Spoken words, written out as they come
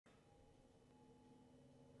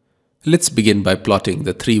Let's begin by plotting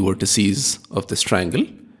the three vertices of this triangle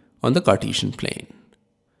on the Cartesian plane.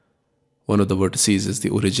 One of the vertices is the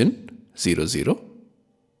origin, 0, 0.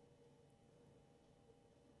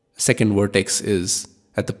 Second vertex is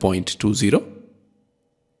at the point 2, 0.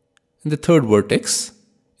 And the third vertex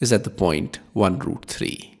is at the point 1, root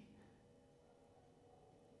 3.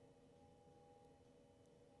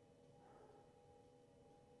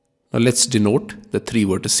 Now let's denote the three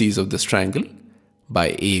vertices of this triangle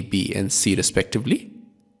by A, B, and C respectively.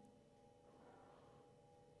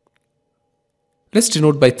 Let's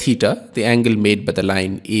denote by theta the angle made by the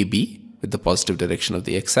line AB with the positive direction of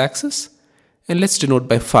the x-axis, and let's denote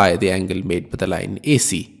by phi the angle made by the line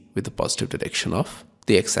AC with the positive direction of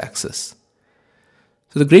the x-axis.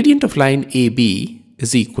 So the gradient of line AB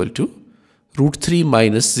is equal to root 3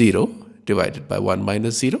 minus 0 divided by 1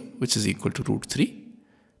 minus 0, which is equal to root 3.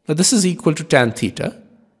 Now this is equal to tan theta,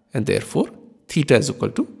 and therefore theta is equal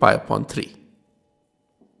to pi upon 3.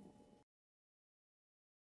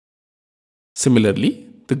 Similarly,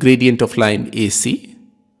 the gradient of line AC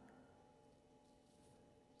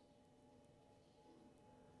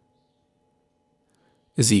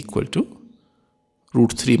is equal to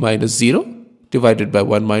root 3 minus 0 divided by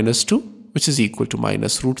 1 minus 2, which is equal to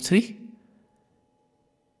minus root 3.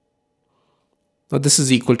 Now this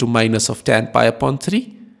is equal to minus of tan pi upon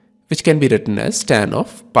 3, which can be written as tan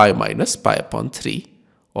of pi minus pi upon 3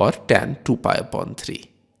 or tan 2 pi upon 3.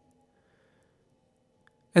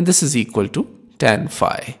 And this is equal to tan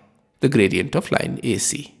phi, the gradient of line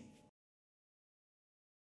AC.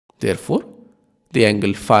 Therefore, the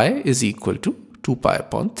angle phi is equal to 2 pi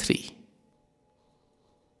upon 3.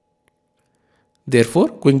 Therefore,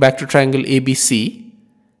 going back to triangle ABC,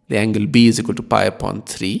 the angle B is equal to pi upon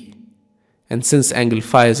 3. And since angle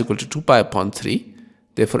phi is equal to 2 pi upon 3,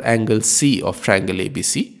 therefore angle C of triangle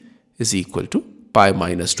ABC is equal to pi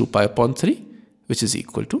minus 2 pi upon 3, which is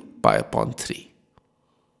equal to pi upon 3.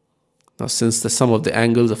 Now since the sum of the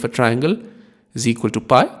angles of a triangle is equal to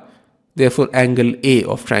pi, therefore angle A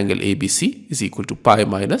of triangle ABC is equal to pi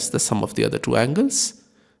minus the sum of the other two angles,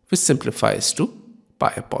 which simplifies to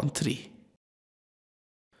pi upon 3.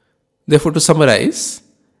 Therefore, to summarize,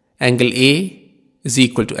 angle A is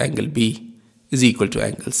equal to angle B is equal to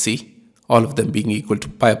angle C, all of them being equal to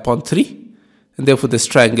pi upon 3, and therefore this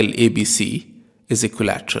triangle ABC is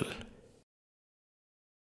equilateral.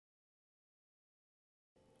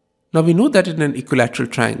 Now we know that in an equilateral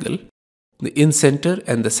triangle, the incenter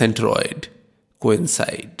and the centroid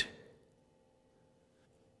coincide.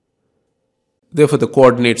 Therefore, the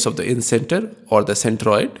coordinates of the incenter or the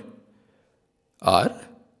centroid are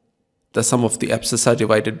the sum of the abscissa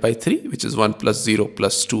divided by 3, which is 1 plus 0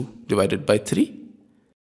 plus 2 divided by 3,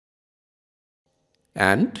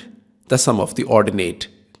 and the sum of the ordinate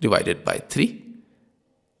divided by 3,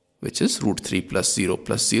 which is root 3 plus 0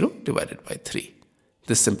 plus 0 divided by 3.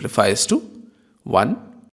 This simplifies to 1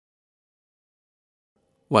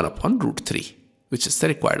 upon root 3, which is the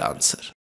required answer.